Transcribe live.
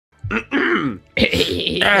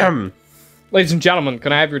Ladies and gentlemen,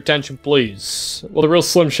 can I have your attention, please? Well, the real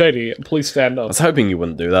Slim Shady, please stand I up. was hoping you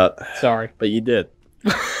wouldn't do that. Sorry. But you did.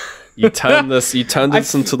 You turned this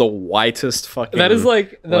into the whitest fucking That is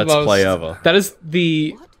like the Let's most... Play ever. That is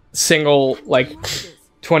the single, like,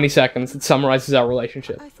 20 seconds that summarizes our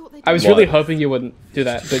relationship. I was really hoping you wouldn't do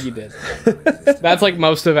that, but you did. That's like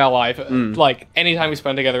most of our life. Like, anytime we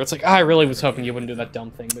spend together, it's like, I really was hoping you wouldn't do that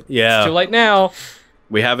dumb thing, but Yeah. it's too late now.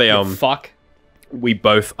 We have a, Fuck. we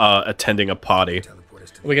both are attending a party.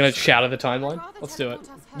 We're gonna shout at the timeline? Let's do it.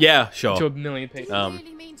 Yeah, sure. To a million people.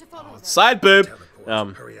 Side boob.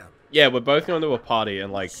 Yeah, we're both going to a party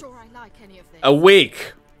in, like, a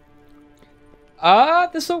week.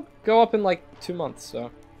 This will go up in like 2 months,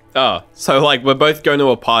 so. Oh, so, like, we're both going to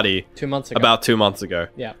a party 2 months ago. about 2 months ago.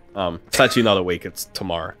 Yeah. It's actually not a week, it's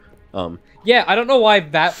tomorrow. Yeah, I don't know why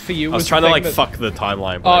that for you was I was trying to, like, that... fuck the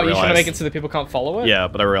timeline, but Oh, I you realized... trying to make it so that people can't follow it? Yeah,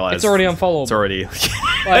 but I realized... It's already unfollowable. It's already...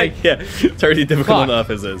 Like... yeah, it's already difficult Fuck. enough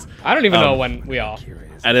as is. I don't even know when we are.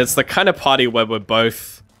 And it's the kind of party where we're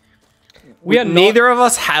both... We are neither of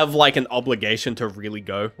us have, like, an obligation to really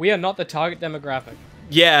go. We are not the target demographic.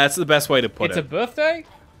 Yeah, that's the best way to put It's it. a birthday?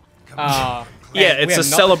 Yeah, it's a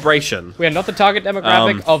celebration. We are not the target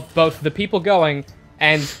demographic of both the people going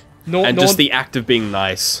and... just the act of being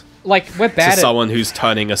nice. Like, we're bad to at... someone who's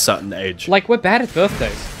turning a certain age. Like, we're bad at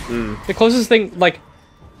birthdays. The closest thing, like...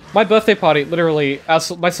 My birthday party, literally,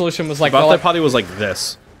 my solution was like... The birthday well, party was like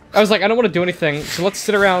this. I was like, I don't want to do anything, so let's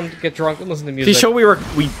sit around, get drunk, and listen to music. Are you sure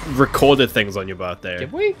we recorded things on your birthday?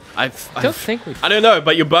 Did we? I don't think we did. I don't know,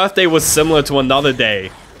 but your birthday was similar to another day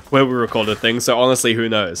where we recorded things, so honestly, who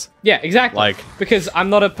knows? Yeah, exactly. Like... Because I'm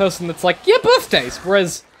not a person that's like, yeah, birthdays,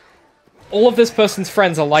 whereas... all of this person's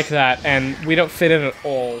friends are like that, and we don't fit in at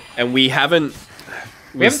all. And we haven't...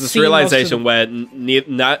 There's this realization where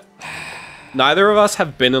neither of us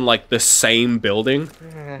have been in, like, the same building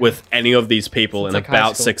with any of these people in like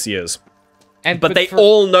about 6 years. But they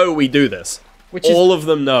all know we do this. All of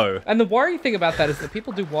them know. And the worrying thing about that is that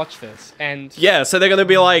people do watch this, and... Yeah, so they're gonna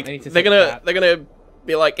be like... They're that. gonna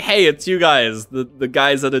be like, hey, it's you guys, the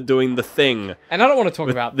guys that are doing the thing. And I don't want to talk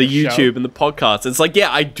about the YouTube show. and the podcast. It's like,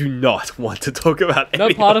 yeah, I do not want to talk about any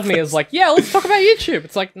No part of me this. is like, yeah, let's talk about YouTube.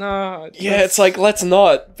 It's like, no. Yeah, it's like, let's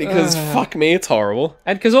not, because fuck me, it's horrible.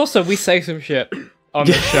 And because also, we say some shit on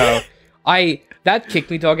the show. That Kick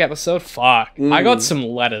Me Dog episode, fuck. I got some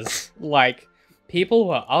letters. Like, people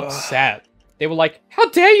were upset. They were like, how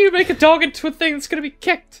dare you make a dog into a thing that's gonna be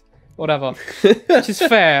kicked? Whatever. Which is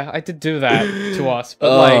fair. I did do that to us.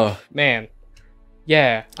 But, like, man.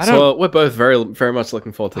 Yeah. So we're both very, very much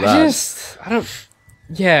looking forward to that. I don't...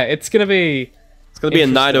 Yeah, it's gonna be... It's gonna be a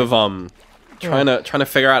night of, trying to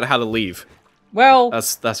figure out how to leave. Well...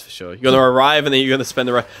 That's for sure. You're gonna arrive and then you're gonna spend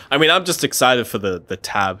the rest... I mean, I'm just excited for the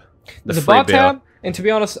tab. The free bar beer. tab. And to be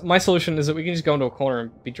honest, my solution is that we can just go into a corner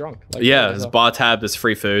and be drunk. Like, yeah, there's bar tab, there's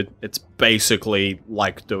free food. It's basically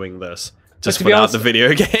like doing this. Just to be without honest, the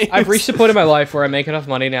video game. I've reached a point in my life where I make enough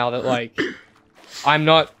money now that, like, I'm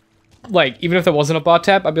not... Like, even if there wasn't a bar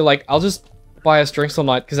tab, I'd be like, I'll just buy us drinks all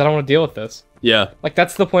night because I don't want to deal with this. Yeah. Like,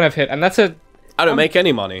 that's the point I've hit. And that's a... I don't make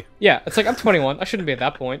any money. Yeah, it's like, I'm 21. I shouldn't be at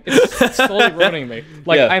that point. It's slowly ruining me.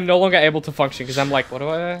 Like, Yeah. I'm no longer able to function because I'm like, what do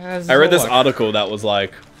I... I read this article that was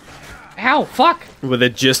like... Ow, fuck! Where the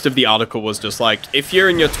gist of the article was just like, if you're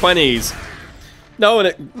in your 20s, no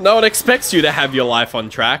one expects you to have your life on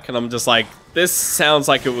track. And I'm just like, this sounds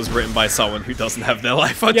like it was written by someone who doesn't have their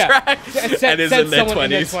life on track. And is in their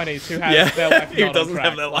 20s. Who has their life who not doesn't on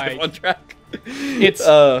have track. their life on track. It's,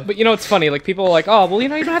 but you know, it's funny, like, people are like, oh, well, you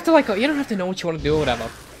know, you don't have to, like, you don't have to know what you want to do or whatever.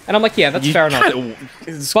 And I'm like, yeah, that's fair enough.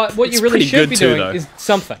 But what you really should be doing is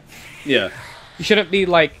something. Yeah. You shouldn't be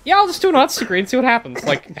like, yeah, I'll just do an arts degree and see what happens.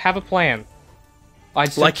 Like, have a plan. I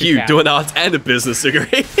just like you, do an arts and a business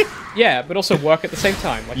degree. Yeah, but also work at the same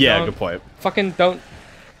time. Like, yeah, good point. Fucking don't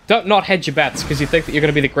not hedge your bets because you think that you're going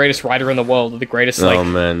to be the greatest writer in the world or the greatest, like... Oh,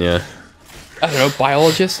 man, yeah. I don't know,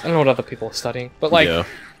 biologist? I don't know what other people are studying. But, like,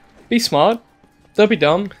 be smart. Don't be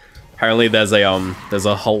dumb. Apparently there's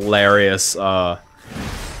a hilarious, there's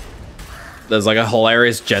like a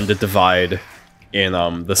hilarious gender divide in,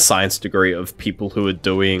 the science degree of people who are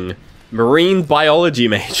doing marine biology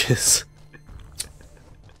majors.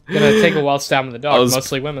 Gonna take a wild stab in the dark,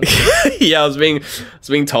 mostly women. Yeah, I was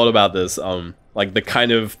being told about this, like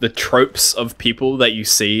the tropes of people that you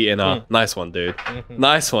see in nice one, dude.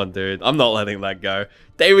 Nice one, dude. I'm not letting that go.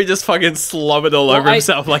 David just fucking slobbered all over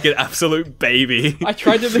himself like an absolute baby. I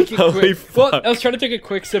tried to make it quick. Well, I was trying to take a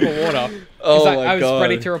quick sip of water. Oh my I was God.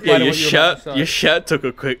 ready to reply to what you were about to say. Your shirt took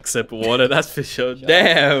a quick sip of water, that's for sure.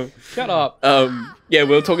 Damn. Shut up. Yeah,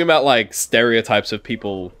 we were talking about like stereotypes of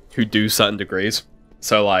people who do certain degrees.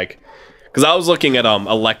 So like, because I was looking at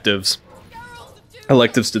electives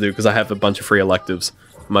to do, because I have a bunch of free electives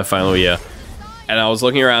for my final year, and I was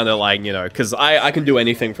looking around at like, you know, because I can do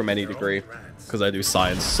anything from any degree because I do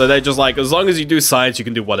science. So they're just like, as long as you do science, you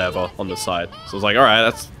can do whatever on the side. So I was like, all right,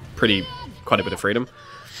 that's quite a bit of freedom.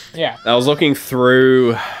 Yeah. I was looking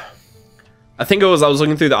through, I was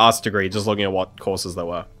looking through the arts degree, just looking at what courses there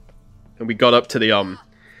were, and we got up to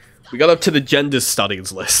the gender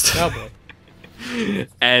studies list. Oh boy.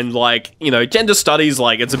 And like, you know, gender studies,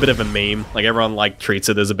 like, it's a bit of a meme. Like, everyone like treats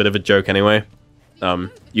it as a bit of a joke anyway.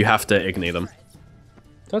 You have to ignore them.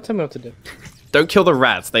 Don't tell me what to do. Don't kill the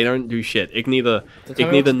rats. They don't do shit. Ignore the nest. Don't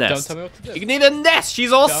tell me what to do. Ignore the nest.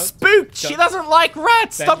 She's all spooked. She doesn't like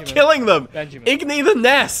rats. Stop killing them. Benjamin. Ignore the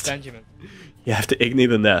nest. Benjamin. You have to ignore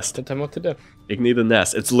the nest. Don't tell me what to do. Ignore the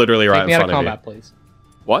nest. It's literally right in Take me out front of of combat, you. please.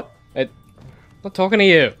 What? I'm not talking to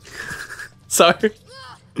you. So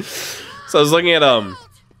I was looking at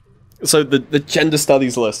so the gender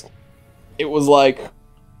studies list. It was like,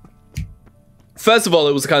 first of all,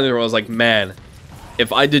 it was kind of where I was like, man,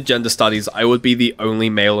 if I did gender studies, I would be the only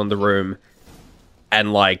male in the room,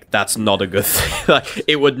 and like, that's not a good thing. Like,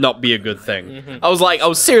 it would not be a good thing. I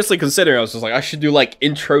was seriously considering. I was just like, I should do like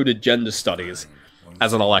intro to gender studies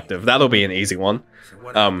as an elective. That'll be an easy one.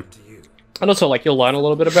 And also, like, you'll learn a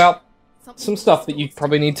little bit about some stuff that you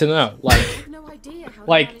probably need to know.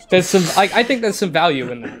 Like there's some, I think there's some value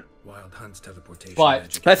in that.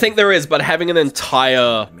 But I think there is, but having an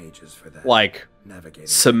entire, like,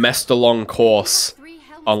 semester-long course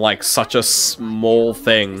on, like, such a small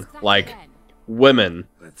thing, like, women.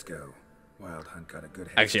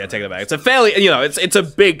 Actually, I take that back. It's a fairly, you know, it's a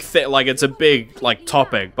big thing, like, it's a big, like,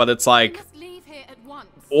 topic, but it's like,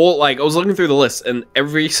 all, like, I was looking through the list, and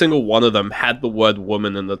every single one of them had the word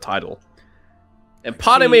woman in the title. And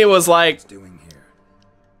part of me was like,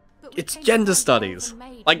 it's gender studies.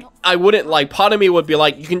 Like, I wouldn't, like, part of me would be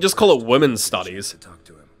like, you can just call it women's studies.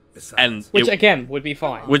 And which, again, would be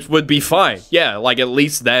fine. Which would be fine. Yeah, like, at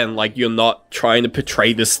least then, like, you're not trying to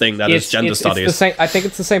portray this thing that is gender studies. It's the same, I think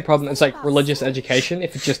it's the same problem as, like, religious education,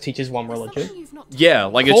 if it just teaches one religion. Yeah,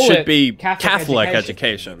 like, it should be Catholic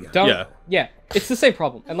education. Yeah, it's the same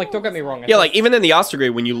problem. And, like, don't get me wrong. Yeah, like, even in the arts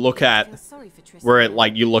degree, when you look at, where it,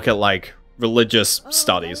 like, you look at, like, religious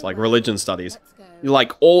studies, like, religion studies,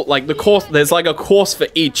 like, all, like, the course, there's, like, a course for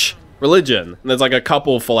each religion, and there's, like, a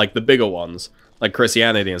couple for, like, the bigger ones, like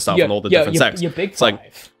Christianity and stuff, and all the different sects. Your big it's five.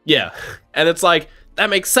 Like, yeah, and it's like, that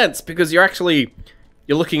makes sense, because you're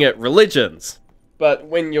looking at religions, but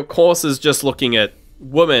when your course is just looking at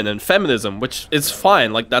women and feminism, which is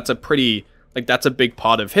fine, like, that's a big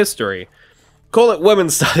part of history, call it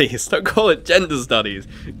women's studies, don't call it gender studies,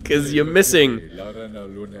 because you're missing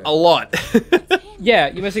a lot. Yeah,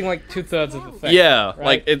 you're missing like 2/3 of the thing. Yeah, right?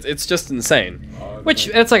 like, it's just insane. Which,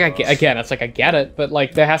 it's like, again, it's like, I get it, but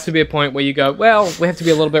like, there has to be a point where you go, well, we have to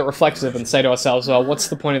be a little bit reflexive and say to ourselves, well, what's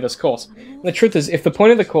the point of this course? And the truth is, if the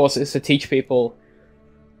point of the course is to teach people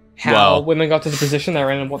how women got to the position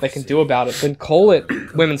they're in and what they can do about it, then call it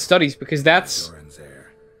women's studies, because that's,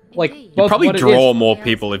 like, you probably draw more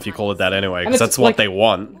people if you call it that anyway, because that's what like, they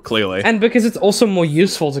want, clearly. And because it's also more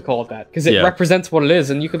useful to call it that, because it represents what it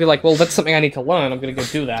is, and you could be like, well, that's something I need to learn, I'm gonna go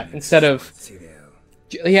do that, instead of,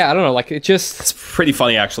 yeah, I don't know, like, it just... It's pretty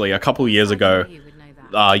funny, actually. A couple years ago,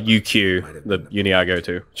 UQ, the uni I go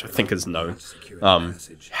to, which I think is known,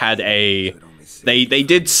 had a... They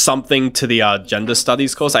did something to the gender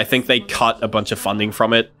studies course. I think they cut a bunch of funding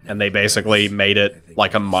from it, and they basically made it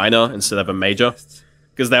like a minor instead of a major.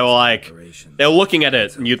 Because they were like, they're looking at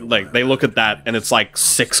it, and they look at that, and it's like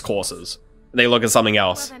 6 courses. They look at something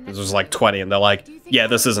else, it was like 20, and they're like, yeah,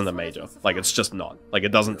 this isn't a major. Like, it's just not. Like,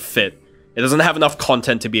 it doesn't fit. It doesn't have enough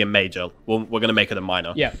content to be a major. We're gonna make it a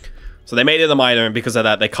minor. Yeah. So they made it a minor, and because of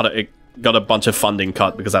that, they got a bunch of funding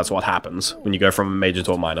cut, because that's what happens when you go from a major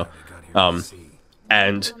to a minor.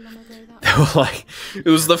 And they were like, it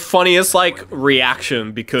was the funniest, like,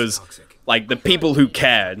 reaction, because... like, the people who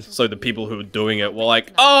cared, so the people who were doing it were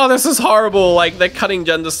like, oh, this is horrible, like, they're cutting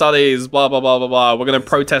gender studies, blah, blah, blah, blah, blah, we're gonna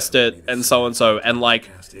protest it, and so, and like,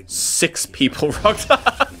 6 people rocked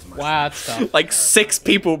up. Wow, that's tough. Like, 6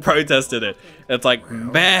 people protested it. And it's like,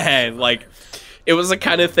 man, like, it was the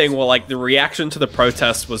kind of thing where, like, the reaction to the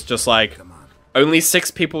protest was just like, only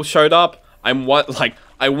 6 people showed up, I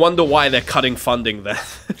wonder why they're cutting funding then.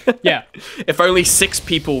 Yeah. If only 6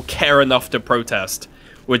 people care enough to protest,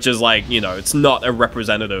 which is like, you know, it's not a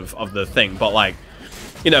representative of the thing, but like,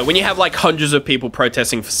 you know, when you have like hundreds of people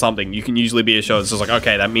protesting for something, you can usually be assured it's just like,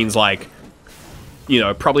 okay, that means like you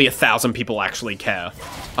know, probably 1,000 people actually care.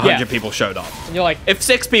 100 people showed up. And you're like, If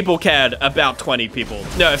 6 people cared, about 20 people.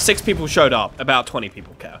 No, if 6 people showed up, about 20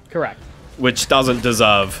 people care. correct. Which doesn't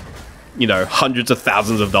deserve, you know, hundreds of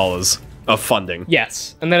thousands of dollars of funding.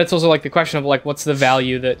 Yes, and then it's also like the question of like, what's the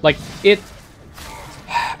value that like it,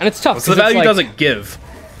 and it's tough. So the 'cause it's value like- doesn't give.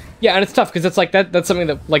 Yeah, and it's tough because it's like that's something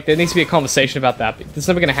that like there needs to be a conversation about that. But it's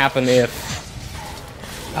never going to happen if,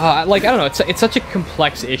 like I don't know, it's such a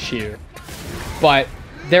complex issue, but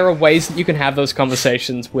there are ways that you can have those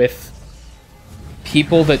conversations with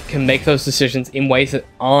people that can make those decisions in ways that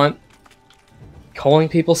aren't calling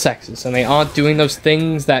people sexist and they aren't doing those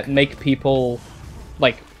things that make people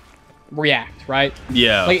like react, right?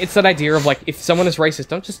 Yeah. Like it's that idea of like if someone is racist,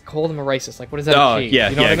 don't just call them a racist. Like what does that achieve? yeah,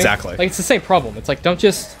 You know yeah, what I mean? exactly. Like it's the same problem. It's like don't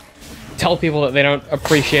just tell people that they don't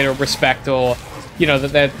appreciate or respect or you know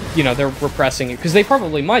that they're repressing you because they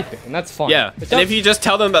probably might be, and that's fine. Yeah. But And if you just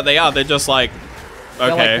tell them that they are, they're just like,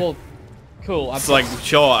 they're okay. like, well, cool. It's like,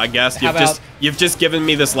 sure, I guess How you've just given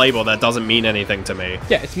me this label that doesn't mean anything to me.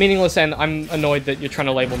 yeah, it's meaningless, and I'm annoyed that you're trying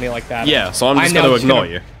to label me like that. Yeah, so I'm just know going to it's ignore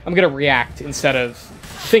you. I'm gonna react instead of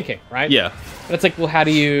thinking, right? Yeah. And it's like, well, how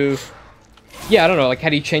do you? Yeah, I don't know. Like, how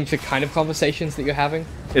do you change the kind of conversations that you're having?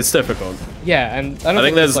 It's difficult. Yeah, and I don't I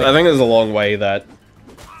think there's there's a long way that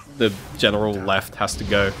the general left has to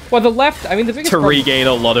go well, the left. I mean, the biggest to problem, regain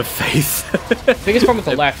a lot of faith. biggest problem with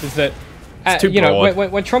the left is that. too you know,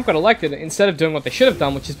 broad. when Trump got elected, instead of doing what they should have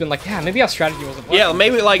done, which has been like, yeah, maybe our strategy wasn't working. Yeah,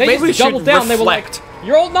 maybe like they maybe we just should doubled down. They were like, reflect.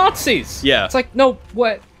 you're all Nazis. Yeah. It's like, no,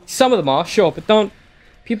 what? Some of them are, sure, but don't.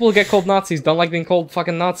 People who get called Nazis don't like being called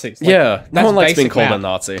fucking Nazis. Like, Yeah, no that's one likes being basic called a math.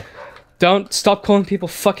 Nazi. Don't stop calling people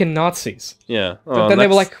fucking Nazis. Yeah. But then they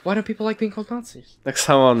were like, why don't people like being called Nazis? next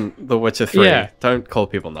time on The Witcher 3, Yeah. don't call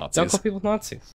people Nazis. Don't call people Nazis.